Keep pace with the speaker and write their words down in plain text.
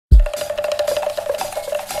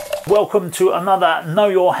welcome to another Know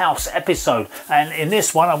Your House episode, and in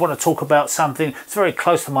this one I want to talk about something that's very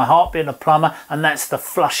close to my heart, being a plumber, and that's the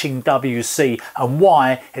flushing WC and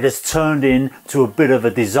why it has turned into a bit of a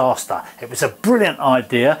disaster. It was a brilliant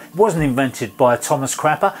idea. It wasn't invented by Thomas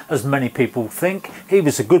Crapper, as many people think. He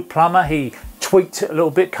was a good plumber. He tweaked it a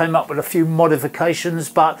little bit, came up with a few modifications,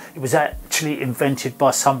 but it was actually invented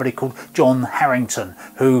by somebody called John Harington,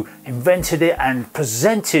 who invented it and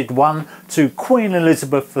presented one to Queen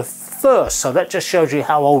Elizabeth I. So that just shows you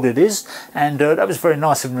how old it is, and that was very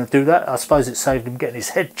nice of him to do that. I suppose it saved him getting his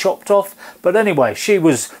head chopped off, but anyway, she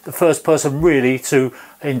was the first person really to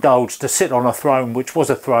indulge, to sit on a throne, which was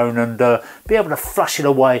a throne, and be able to flush it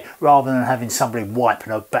away rather than having somebody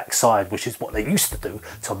wiping her backside, which is what they used to do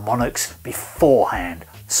to monarchs beforehand,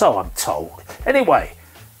 so I'm told. Anyway,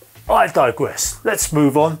 I digress. Let's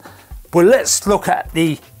move on. Well, let's look at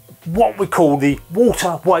what we call the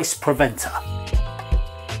water waste preventer.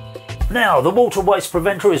 Now, the water waste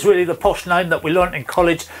preventer is really the posh name that we learnt in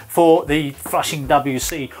college for the flushing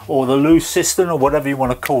WC, or the loo cistern, or whatever you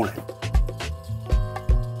want to call it.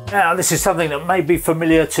 Now, this is something that may be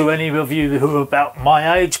familiar to any of you who are about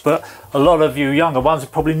my age, but a lot of you younger ones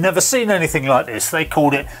have probably never seen anything like this. They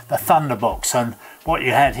called it the thunderbox, and what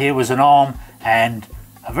you had here was an arm and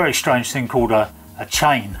a very strange thing called a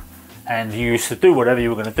chain, and you used to do whatever you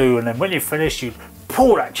were going to do, and then when you finished you'd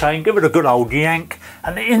pull that chain, give it a good old yank,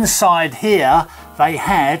 and inside here they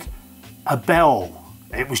had a bell.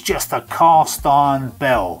 It was just a cast iron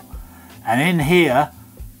bell, and in here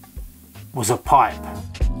was a pipe.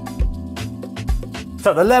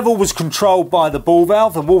 So the level was controlled by the ball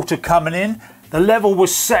valve, the water coming in. The level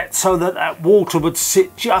was set so that that water would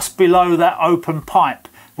sit just below that open pipe,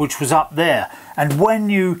 which was up there. And when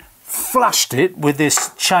you flushed it with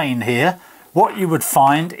this chain here, what you would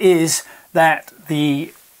find is that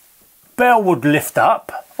the bell would lift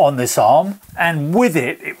up on this arm, and with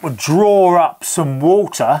it would draw up some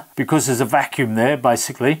water, because there's a vacuum there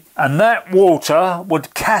basically, and that water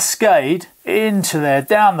would cascade into there,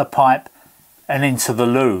 down the pipe and into the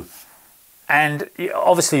loo. And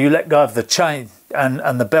obviously you let go of the chain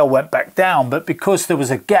and the bell went back down, but because there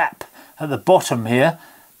was a gap at the bottom here,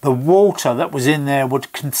 the water that was in there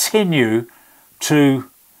would continue to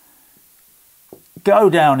go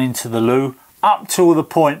down into the loo up to the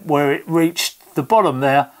point where it reached the bottom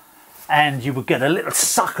there, and you would get a little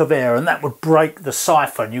suck of air, and that would break the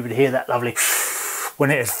siphon. You would hear that lovely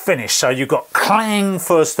when it had finished. So you got clang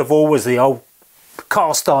first of all as the old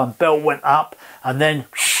cast iron bell went up, and then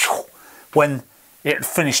when it had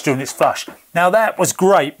finished doing its flush. Now that was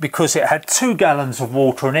great because it had 2 gallons of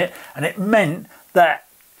water in it, and it meant that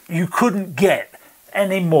you couldn't get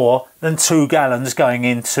any more than 2 gallons going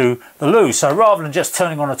into the loo. So rather than just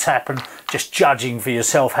turning on a tap and just judging for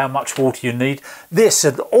yourself how much water you need, this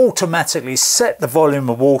had automatically set the volume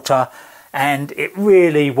of water, and it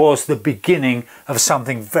really was the beginning of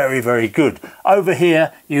something very, very good. Over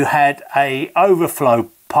here you had a overflow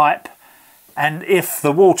pipe, and if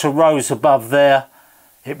the water rose above there,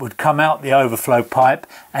 it would come out the overflow pipe,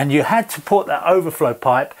 and you had to put that overflow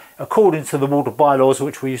pipe, according to the water bylaws,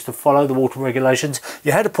 which we used to follow, the water regulations,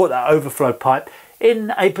 you had to put that overflow pipe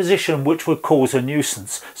in a position which would cause a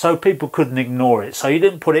nuisance, so people couldn't ignore it. So you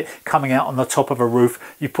didn't put it coming out on the top of a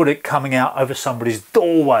roof, you put it coming out over somebody's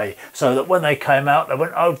doorway, so that when they came out they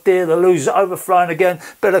went, oh dear, the loo's overflowing again,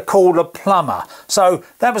 better call the plumber. So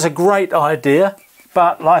that was a great idea,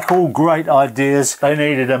 but like all great ideas, they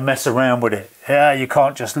needed to mess around with it. Yeah, you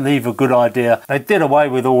can't just leave a good idea. They did away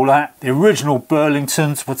with all that. The original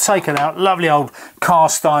Burlingtons were taken out, lovely old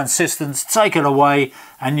cast iron cisterns, taken away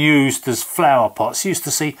and used as flower pots. You used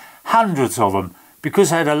to see hundreds of them.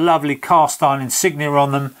 Because they had a lovely cast iron insignia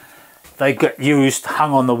on them, they get used,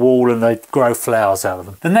 hung on the wall, and they'd grow flowers out of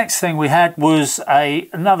them. The next thing we had was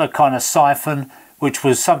another kind of siphon, which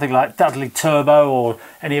was something like Dudley Turbo or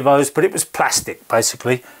any of those, but it was plastic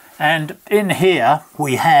basically. And in here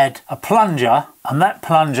we had a plunger, and that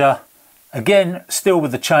plunger, again still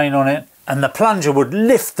with the chain on it, and the plunger would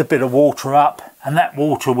lift a bit of water up, and that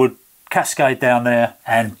water would cascade down there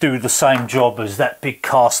and do the same job as that big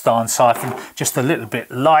cast iron siphon, just a little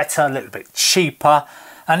bit lighter, a little bit cheaper.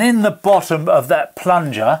 And in the bottom of that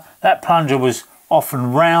plunger was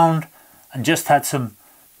often round and just had some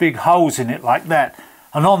big holes in it like that,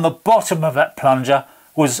 and on the bottom of that plunger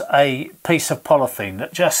was a piece of polythene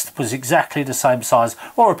that just was exactly the same size,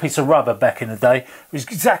 or a piece of rubber back in the day. It was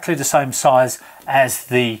exactly the same size as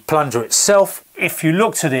the plunger itself. If you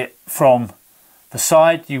looked at it from the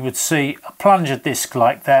side, you would see a plunger disc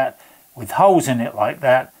like that with holes in it like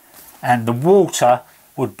that, and the water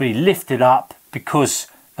would be lifted up because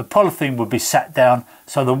the polythene would be sat down,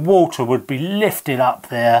 so the water would be lifted up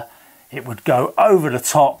there. It would go over the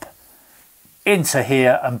top into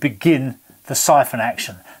here and begin the siphon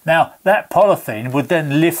action. Now that polythene would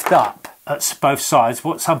then lift up at both sides,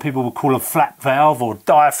 what some people would call a flat valve or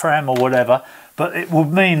diaphragm or whatever, but it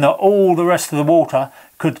would mean that all the rest of the water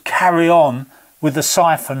could carry on with the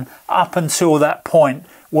siphon up until that point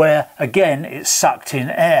where again it sucked in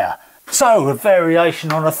air. So a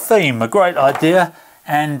variation on a theme, a great idea,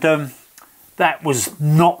 and that was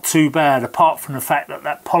not too bad, apart from the fact that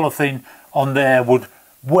that polythene on there would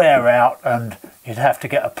wear out and you'd have to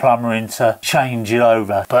get a plumber in to change it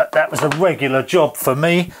over. But that was a regular job for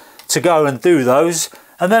me to go and do those.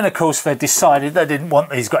 And then of course they decided they didn't want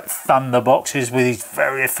these great thunder boxes with these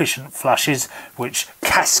very efficient flushes which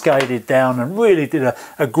cascaded down and really did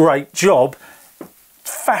a great job.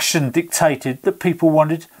 Fashion dictated that people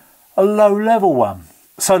wanted a low level one.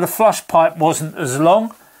 So the flush pipe wasn't as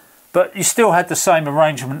long, but you still had the same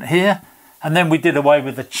arrangement here. And then we did away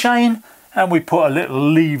with the chain and we put a little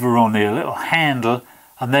lever on here, a little handle,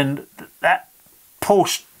 and then that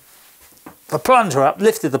pushed the plunger up,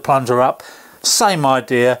 lifted the plunger up. Same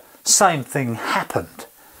idea, same thing happened.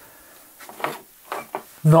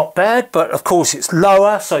 Not bad, but of course it's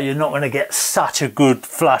lower, so you're not going to get such a good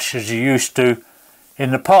flush as you used to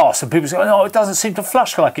in the past. And people say, oh, it doesn't seem to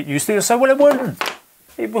flush like it used to. You say, well, it wouldn't.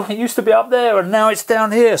 It used to be up there and now it's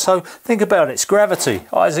down here. So think about it, it's gravity,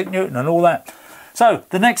 Isaac Newton and all that. So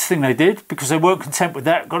the next thing they did, because they weren't content with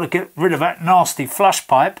that, got to get rid of that nasty flush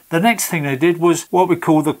pipe, the next thing they did was what we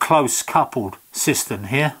call the close coupled cistern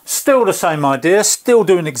here. Still the same idea, still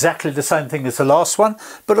doing exactly the same thing as the last one,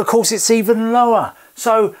 but of course it's even lower.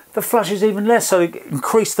 So the flush is even less, so they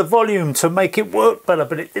increased the volume to make it work better,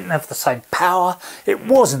 but it didn't have the same power. It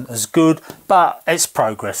wasn't as good, but it's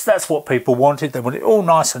progress. That's what people wanted. They wanted it all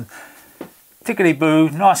nice and tickety-boo,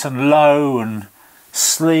 nice and low and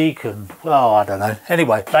sleek and, well, I don't know.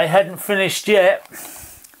 Anyway, they hadn't finished yet.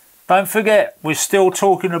 Don't forget, we're still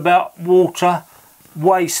talking about water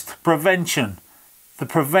waste prevention. The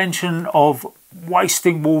prevention of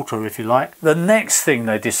wasting water, if you like. The next thing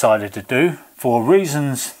they decided to do, for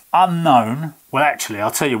reasons unknown, well actually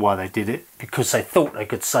I'll tell you why they did it, because they thought they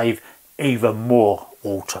could save even more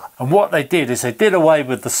water. And what they did is they did away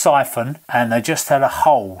with the siphon and they just had a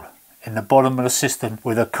hole in the bottom of the cistern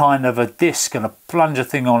with a kind of a disc and a plunger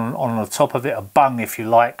thing on the top of it, a bung if you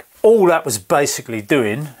like. All that was basically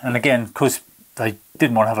doing, and again because they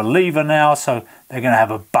didn't want to have a lever now, so they're going to have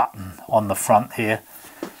a button on the front here.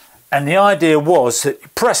 And the idea was that you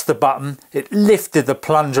pressed the button, it lifted the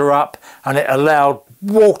plunger up and it allowed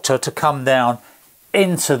water to come down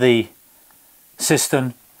into the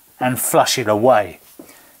cistern and flush it away.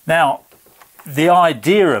 Now, the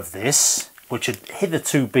idea of this, which had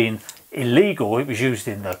hitherto been illegal, it was used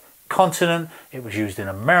in the continent, it was used in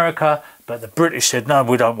America, but the British said, no,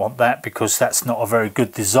 we don't want that because that's not a very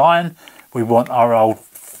good design. We want our old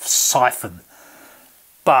siphon.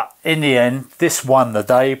 But in the end, this won the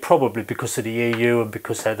day, probably because of the EU and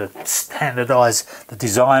because they had to standardise the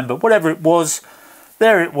design. But whatever it was,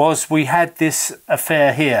 there it was. We had this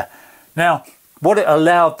affair here. Now, what it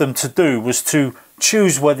allowed them to do was to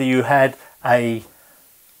choose whether you had a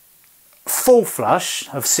full flush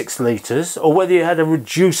of 6 litres or whether you had a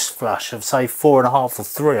reduced flush of, say, 4.5 or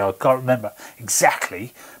 3. I can't remember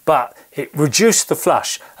exactly. But it reduced the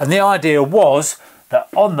flush. And the idea was that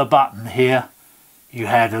on the button here, you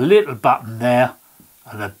had a little button there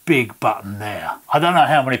and a big button there. I don't know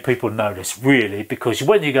how many people know this really, because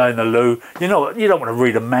when you go in the loo, you don't want to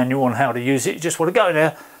read a manual on how to use it. You just want to go in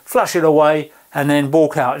there, flush it away and then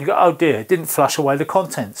walk out. And you go, oh dear, it didn't flush away the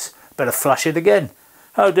contents. Better flush it again.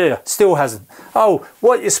 Oh dear, still hasn't. Oh,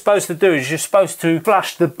 what you're supposed to do is you're supposed to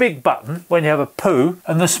flush the big button when you have a poo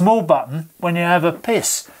and the small button when you have a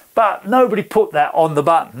piss. But nobody put that on the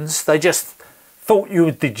buttons. They just thought you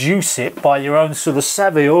would deduce it by your own sort of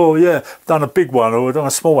savvy. Oh yeah, I've done a big one or I've done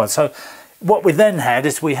a small one. So what we then had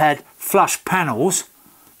is we had flush panels,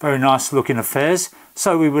 very nice looking affairs.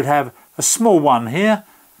 So we would have a small one here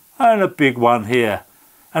and a big one here.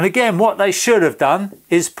 And again, what they should have done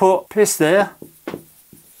is put piss there,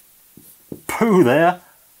 poo there,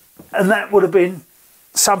 and that would have been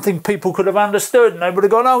something people could have understood, and they would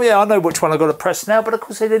have gone, oh yeah, I know which one I've got to press now. But of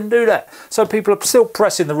course they didn't do that. So people are still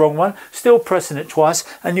pressing the wrong one, still pressing it twice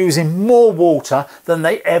and using more water than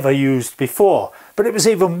they ever used before. But it was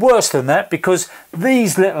even worse than that, because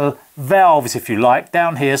these little valves, if you like,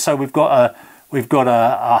 down here, so we've got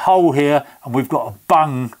a hole here and we've got a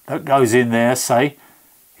bung that goes in there, say.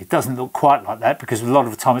 It doesn't look quite like that because a lot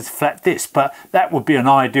of the time it's a flat disc, but that would be an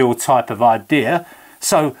ideal type of idea,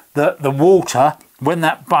 so that the water when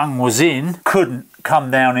that bung was in, couldn't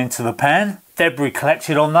come down into the pan. Debris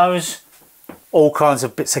collected on those, all kinds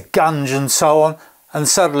of bits of gunge and so on, and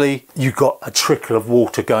suddenly you got a trickle of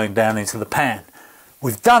water going down into the pan.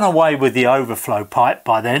 We've done away with the overflow pipe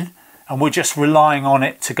by then, and we're just relying on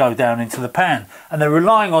it to go down into the pan. And they're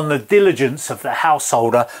relying on the diligence of the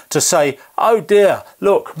householder to say, oh dear,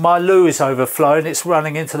 look, my loo is overflowing, it's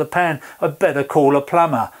running into the pan, I'd better call a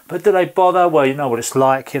plumber. But do they bother? Well, you know what it's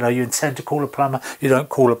like, you know, you intend to call a plumber, you don't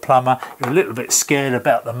call a plumber, you're a little bit scared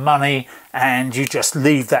about the money, and you just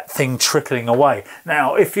leave that thing trickling away.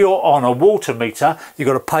 Now, if you're on a water meter, you've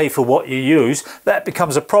got to pay for what you use, that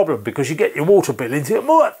becomes a problem because you get your water bill and you think,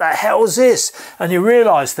 what the hell is this? And you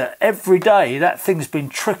realise that every day that thing's been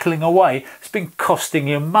trickling away, it's been costing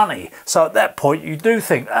you money. So at that point you do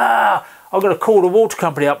think, I'm going to call the water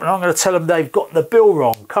company up and I'm going to tell them they've got the bill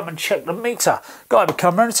wrong. Come and check the meter. Guy would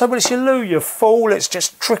come around and say, well, it's your loo, you fool, it's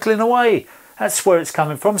just trickling away. That's where it's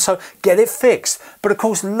coming from, so get it fixed. But of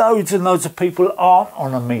course, loads and loads of people aren't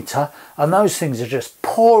on a meter, and those things are just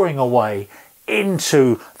pouring away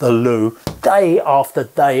into the loo day after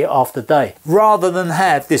day after day. Rather than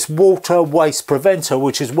have this water waste preventer,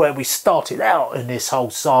 which is where we started out in this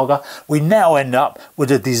whole saga, we now end up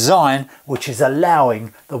with a design which is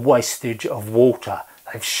allowing the wastage of water.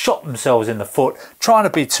 They've shot themselves in the foot, trying to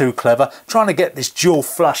be too clever, trying to get this dual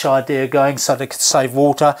flush idea going so they could save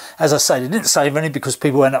water. As I say, they didn't save any because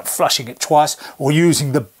people end up flushing it twice or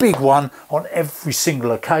using the big one on every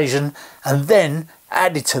single occasion. And then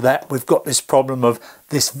added to that, we've got this problem of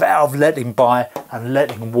this valve letting by and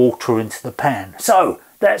letting water into the pan. So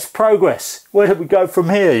that's progress. Where do we go from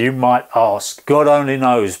here, you might ask? God only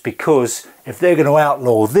knows, because if they're going to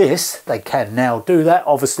outlaw this, they can now do that,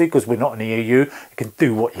 obviously, because we're not in the EU. You can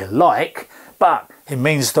do what you like, but it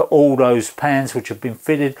means that all those pans which have been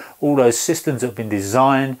fitted, all those cisterns that have been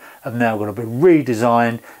designed, are now going to be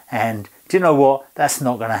redesigned. And do you know what? That's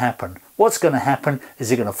not going to happen. What's going to happen is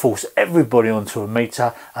they're going to force everybody onto a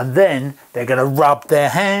meter, and then they're going to rub their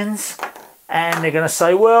hands and they're going to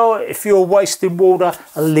say, well, if you're wasting water,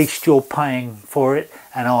 at least you're paying for it,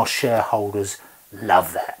 and our shareholders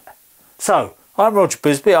love that. So, I'm Roger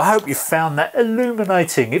Bisbee. I hope you found that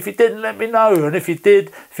illuminating. If you didn't, let me know. And if you did,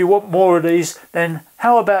 if you want more of these, then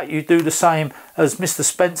how about you do the same as Mr.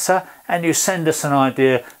 Spencer and you send us an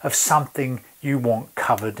idea of something you want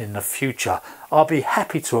covered in the future. I'll be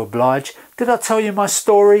happy to oblige. Did I tell you my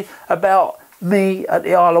story about me at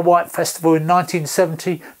the Isle of Wight Festival in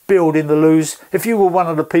 1970 building the loos? If you were one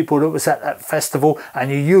of the people that was at that festival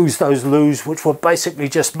and you used those loos, which were basically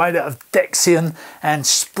just made out of Dexian and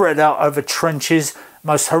spread out over trenches,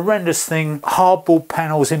 most horrendous thing, hardboard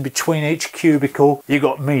panels in between each cubicle, you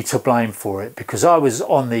got me to blame for it, because I was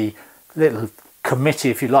on the little committee,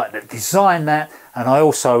 if you like, that designed that, and I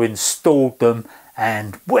also installed them.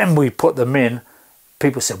 And when we put them in,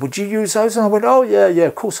 people said, would you use those? And I went, oh yeah,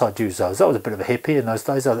 of course I'd use those. I was a bit of a hippie in those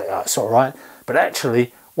days. I thought, oh, it's all right. But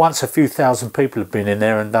actually, once a few thousand people had been in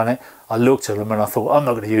there and done it, I looked at them and I thought, I'm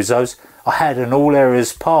not going to use those. I had an all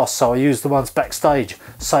areas pass, so I used the ones backstage.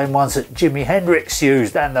 Same ones that Jimi Hendrix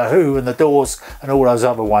used, and The Who and The Doors and all those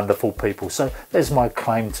other wonderful people. So there's my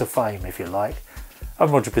claim to fame, if you like.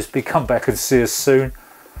 I'm Roger Bisbee. Come back and see us soon.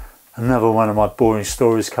 Another one of my boring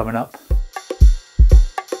stories coming up.